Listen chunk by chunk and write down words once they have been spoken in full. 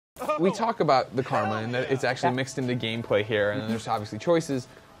we talk about the karma and that it's actually mixed into gameplay here, and then there's obviously choices.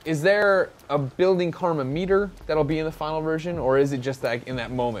 Is there a building karma meter that'll be in the final version, or is it just like in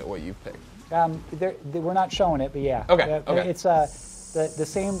that moment what you've picked? We're not showing it, but yeah. Okay. Okay. It's the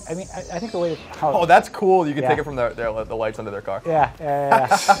same. I mean, I think the way. Oh, that's cool. You can take it from the lights under their car. Yeah.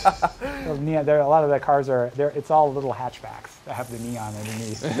 A lot of the cars are there. It's all little hatchbacks that have the neon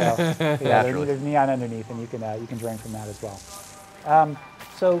underneath. So, yeah, there's neon underneath, and you can drain from that as well.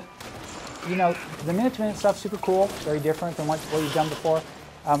 So, you know, the minute-to-minute stuff's super cool. Very different than what you've done before.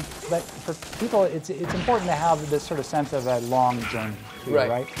 But for people, it's important to have this sort of sense of a long journey, too,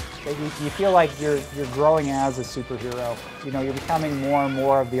 right? That you feel like you're growing as a superhero. You know, you're becoming more and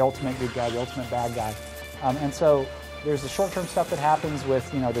more of the ultimate good guy, the ultimate bad guy. And so there's the short-term stuff that happens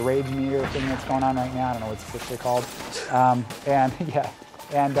with, you know, the rage meter thing that's going on right now. I don't know what's officially called. But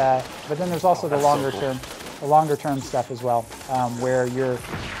then there's also the longer-term stuff as well, where you're,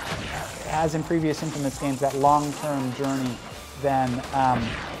 as in previous Infamous games, that long-term journey then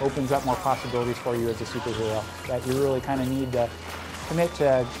opens up more possibilities for you as a superhero, that you really kind of need to commit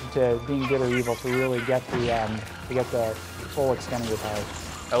to being good or evil to really get the full extent of your powers.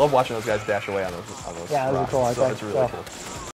 I love watching those guys dash away on those. Yeah, that was cool. So it's really cool.